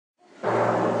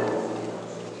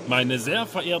Meine sehr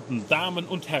verehrten Damen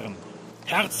und Herren,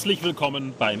 herzlich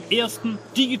willkommen beim ersten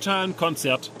digitalen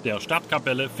Konzert der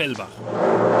Stadtkapelle Fellbach.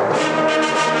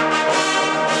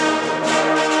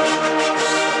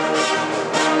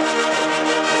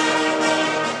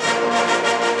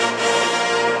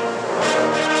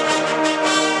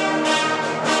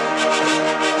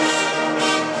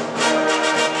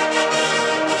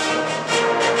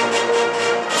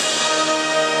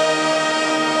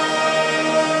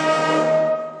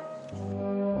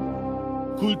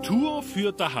 Kultur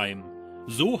für daheim.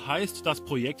 So heißt das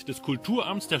Projekt des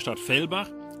Kulturamts der Stadt Fellbach,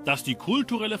 das die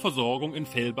kulturelle Versorgung in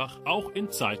Fellbach auch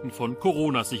in Zeiten von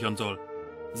Corona sichern soll.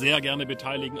 Sehr gerne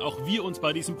beteiligen auch wir uns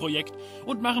bei diesem Projekt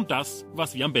und machen das,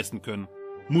 was wir am besten können: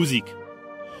 Musik.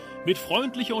 Mit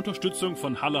freundlicher Unterstützung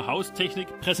von Halle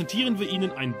Haustechnik präsentieren wir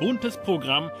Ihnen ein buntes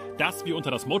Programm, das wir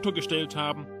unter das Motto gestellt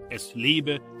haben: Es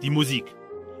lebe die Musik.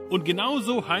 Und genau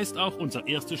so heißt auch unser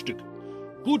erstes Stück.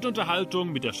 Gute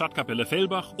Unterhaltung mit der Stadtkapelle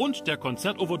Fellbach und der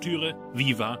Konzertouvertüre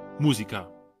Viva Musica.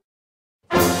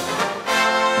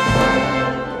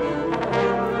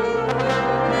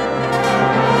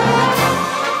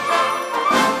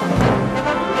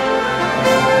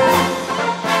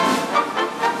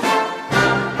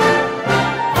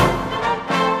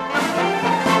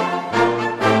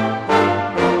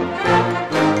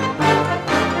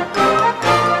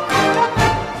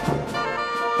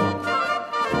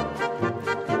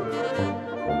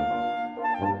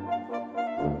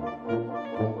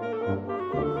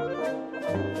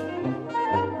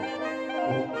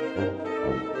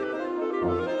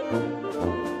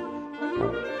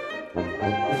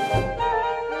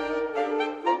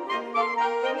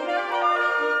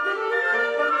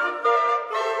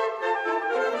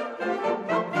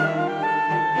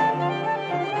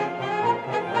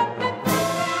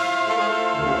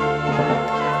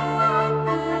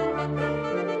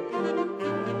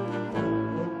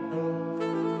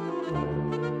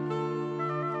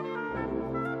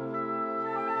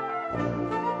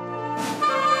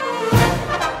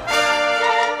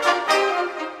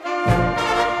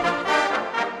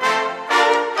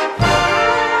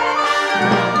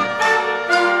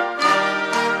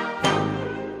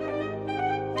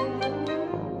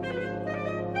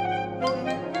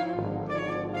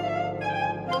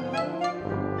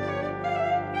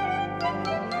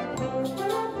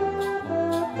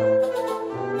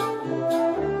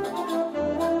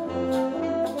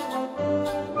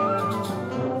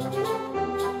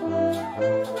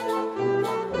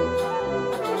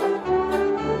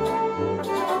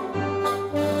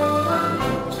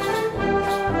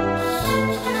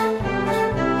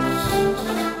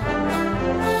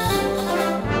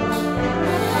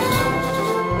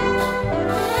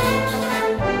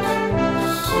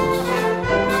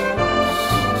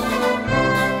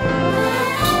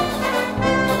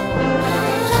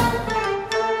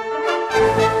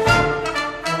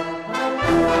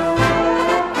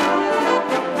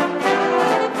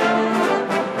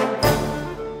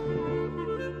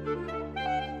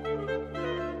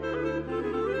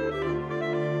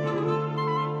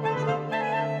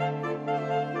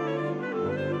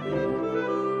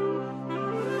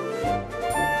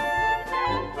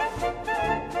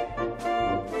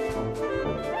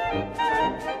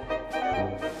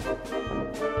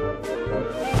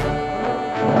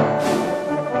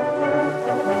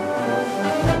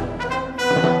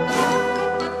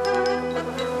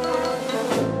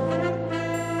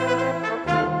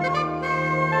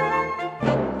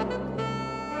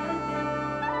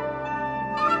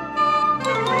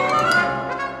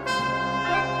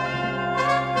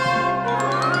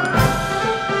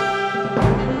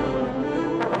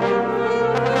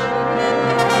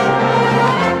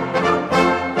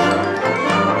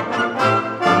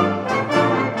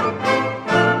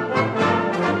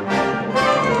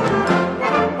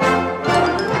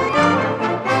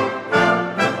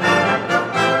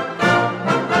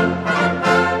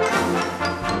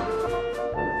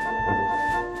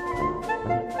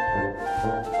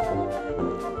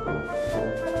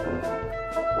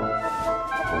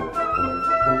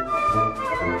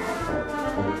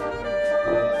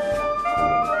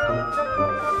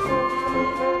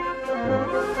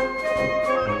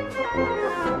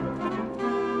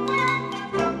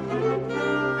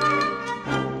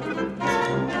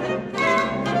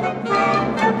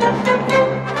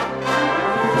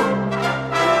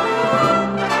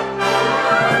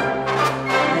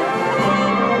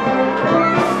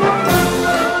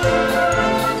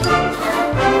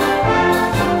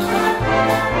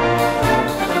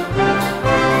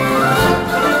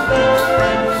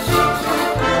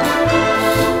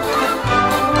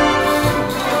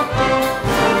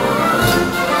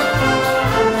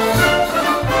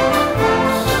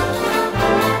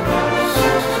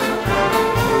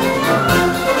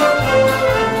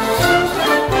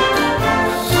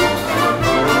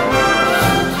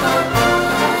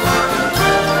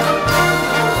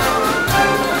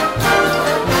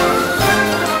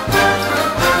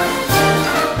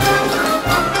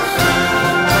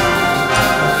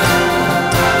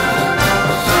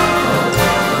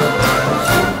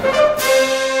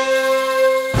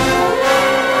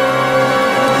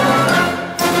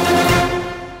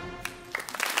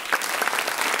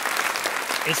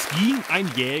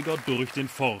 Ein Jäger durch den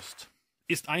Forst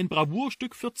ist ein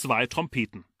Bravourstück für 2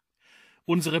 Trompeten.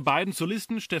 Unsere beiden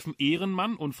Solisten Steffen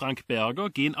Ehrenmann und Frank Berger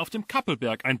gehen auf dem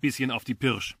Kappelberg ein bisschen auf die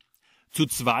Pirsch. Zu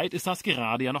zweit ist das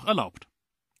gerade ja noch erlaubt.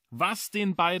 Was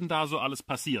den beiden da so alles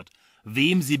passiert,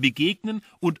 wem sie begegnen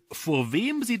und vor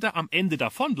wem sie da am Ende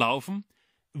davonlaufen,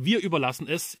 wir überlassen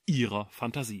es ihrer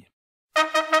Fantasie.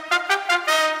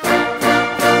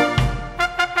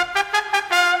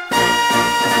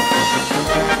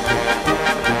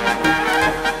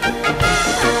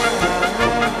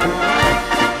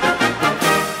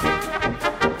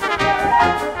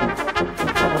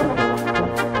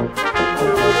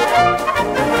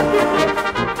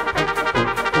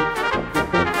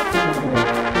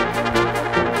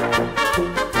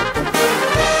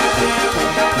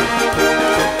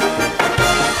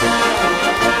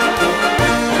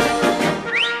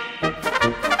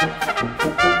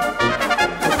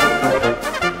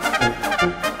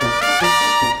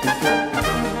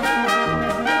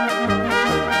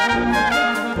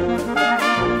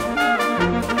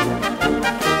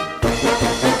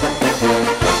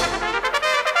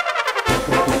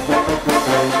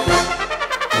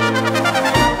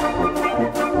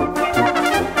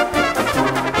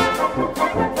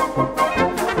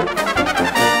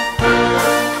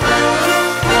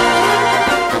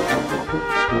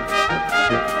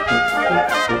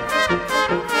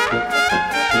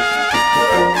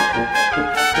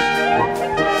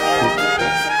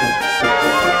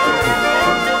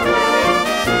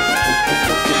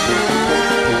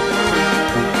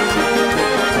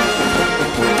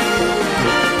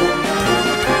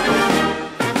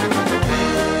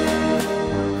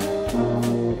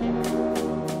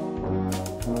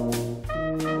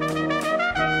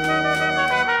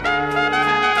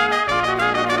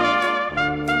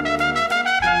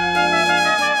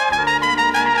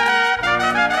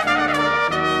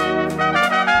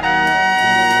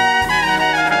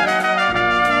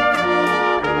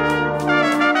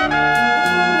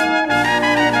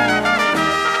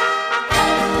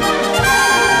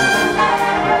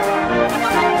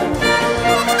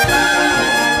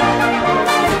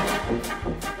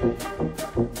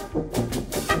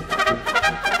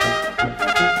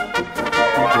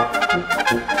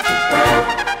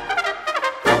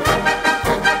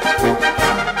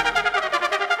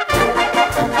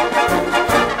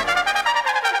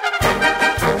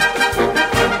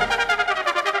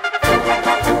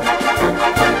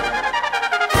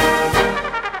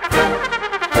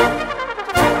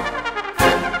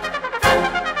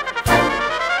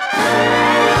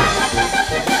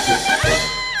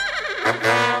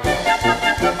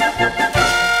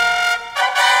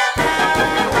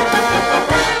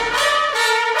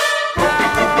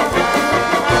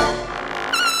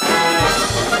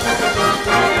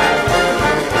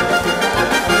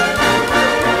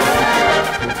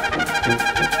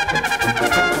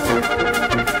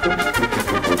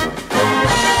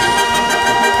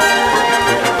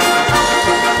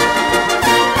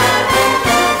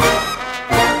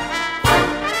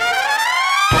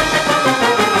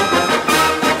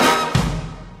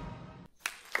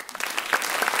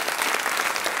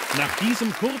 Nach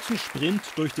diesem kurzen Sprint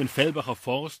durch den Fellbacher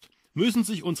Forst müssen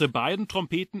sich unsere beiden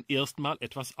Trompeten erstmal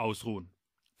etwas ausruhen.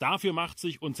 Dafür macht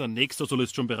sich unser nächster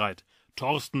Solist schon bereit,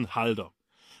 Thorsten Halder.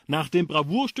 Nach dem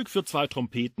Bravourstück für 2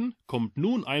 Trompeten kommt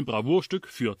nun ein Bravourstück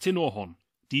für Tenorhorn,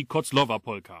 die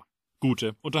Kotzlowa-Polka.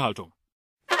 Gute Unterhaltung.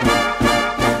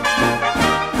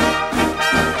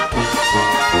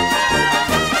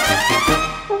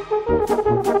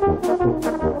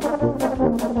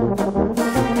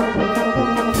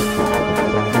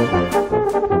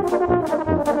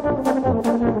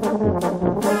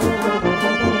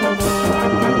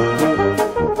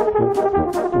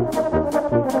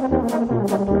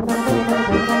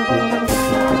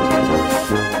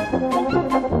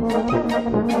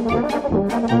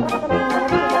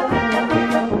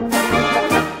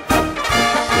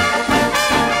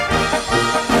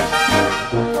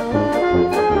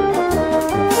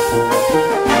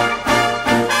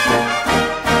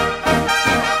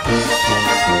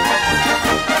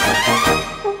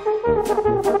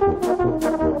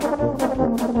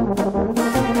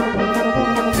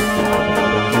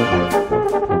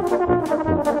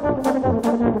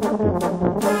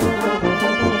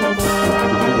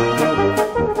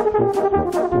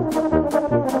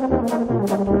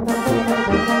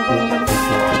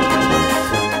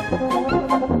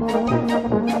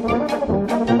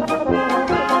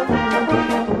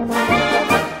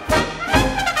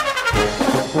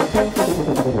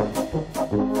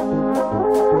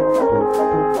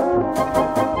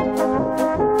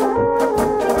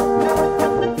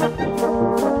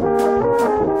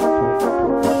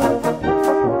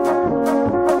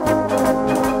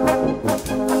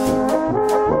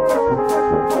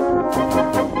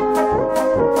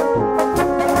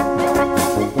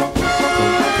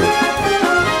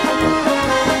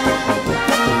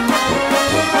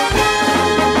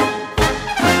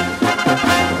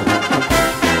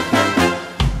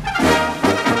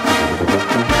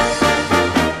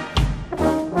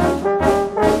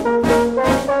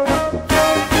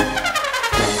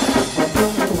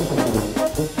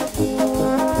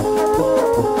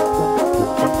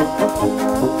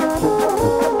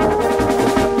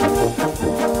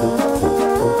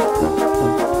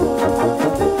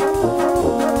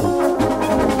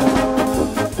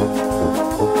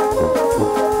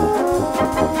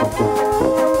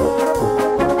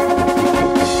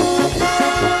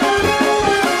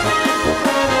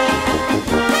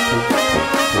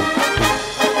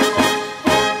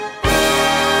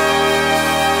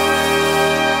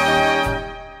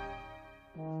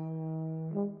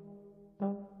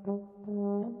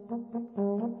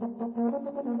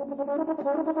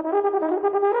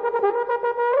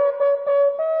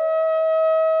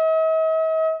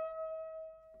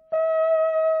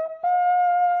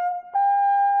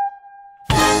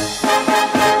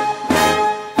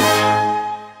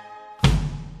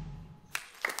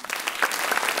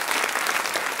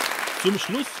 Zum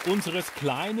Schluss unseres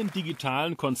kleinen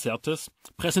digitalen Konzertes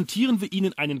präsentieren wir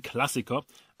Ihnen einen Klassiker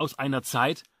aus einer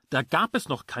Zeit, da gab es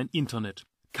noch kein Internet,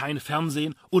 kein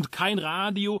Fernsehen und kein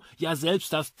Radio, ja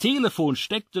selbst das Telefon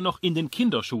steckte noch in den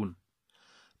Kinderschuhen.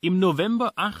 Im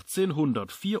November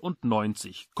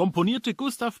 1894 komponierte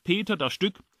Gustav Peter das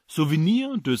Stück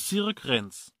Souvenir de Cirque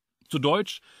Rennes, zu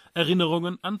Deutsch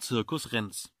Erinnerungen an Zirkus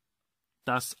Rennes.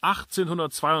 Das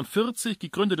 1842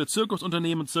 gegründete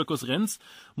Zirkusunternehmen Zirkus Rennes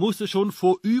musste schon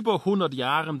vor über 100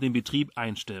 Jahren den Betrieb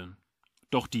einstellen.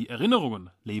 Doch die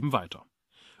Erinnerungen leben weiter.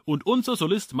 Und unser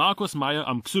Solist Markus Meyer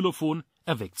am Xylophon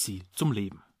erweckt sie zum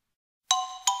Leben.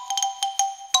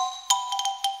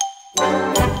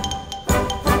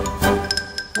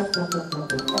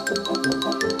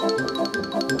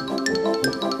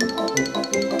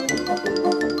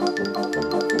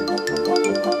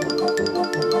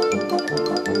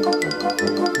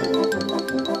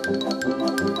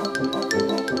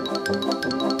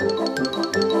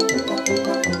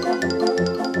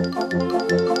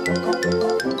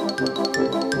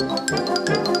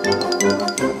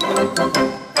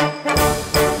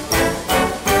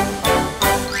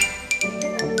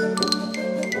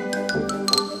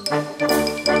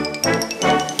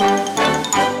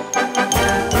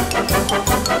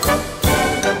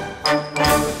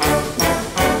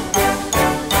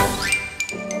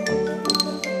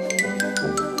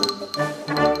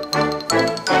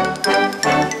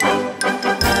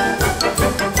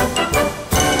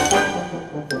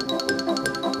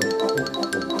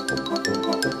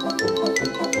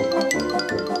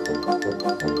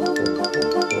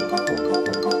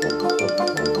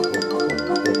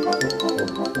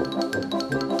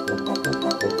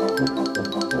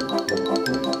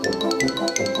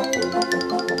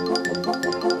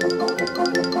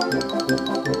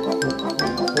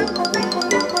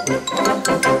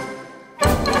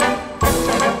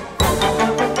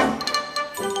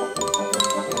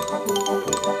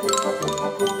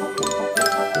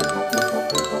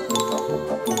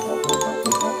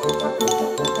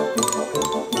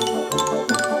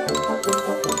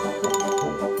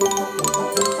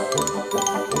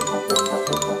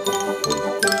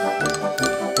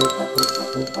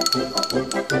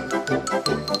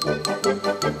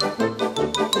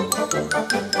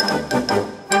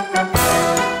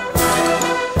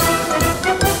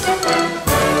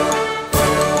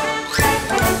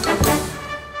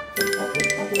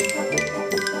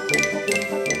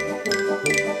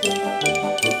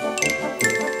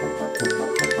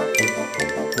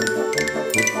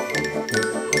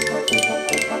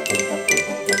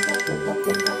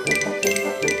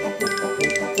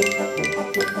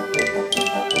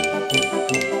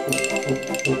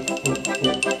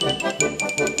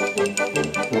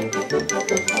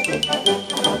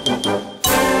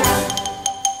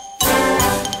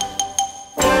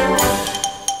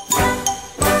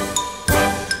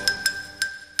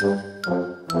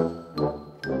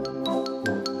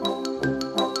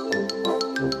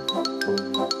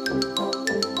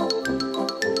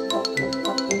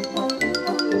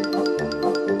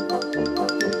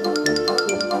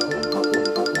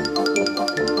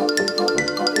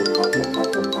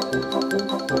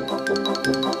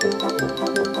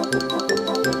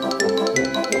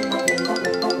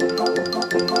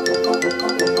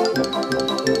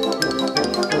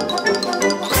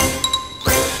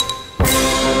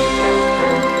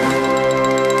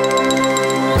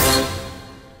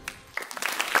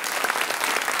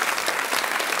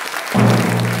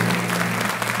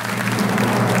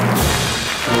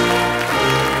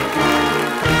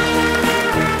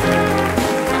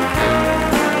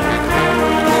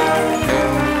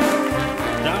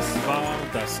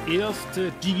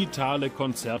 Erste digitale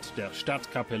Konzert der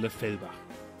Stadtkapelle Fellbach.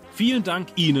 Vielen Dank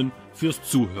Ihnen fürs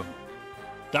Zuhören.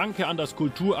 Danke an das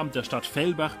Kulturamt der Stadt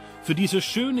Fellbach für diese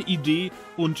schöne Idee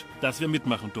und dass wir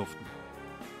mitmachen durften.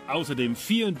 Außerdem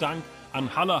vielen Dank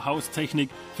an Haller Haustechnik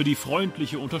für die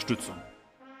freundliche Unterstützung.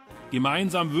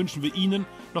 Gemeinsam wünschen wir Ihnen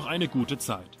noch eine gute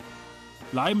Zeit.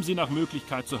 Bleiben Sie nach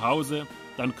Möglichkeit zu Hause,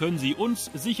 dann können Sie uns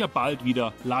sicher bald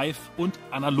wieder live und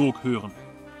analog hören.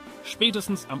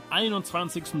 Spätestens am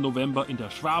 21. November in der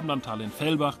Schwabenlandhalle in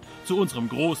Fellbach zu unserem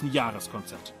großen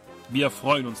Jahreskonzert. Wir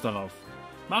freuen uns darauf.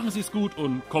 Machen Sie es gut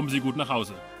und kommen Sie gut nach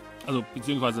Hause. Also,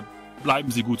 beziehungsweise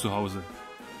bleiben Sie gut zu Hause.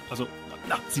 Also,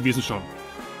 na, Sie wissen schon.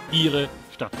 Ihre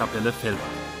Stadtkapelle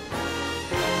Fellbach.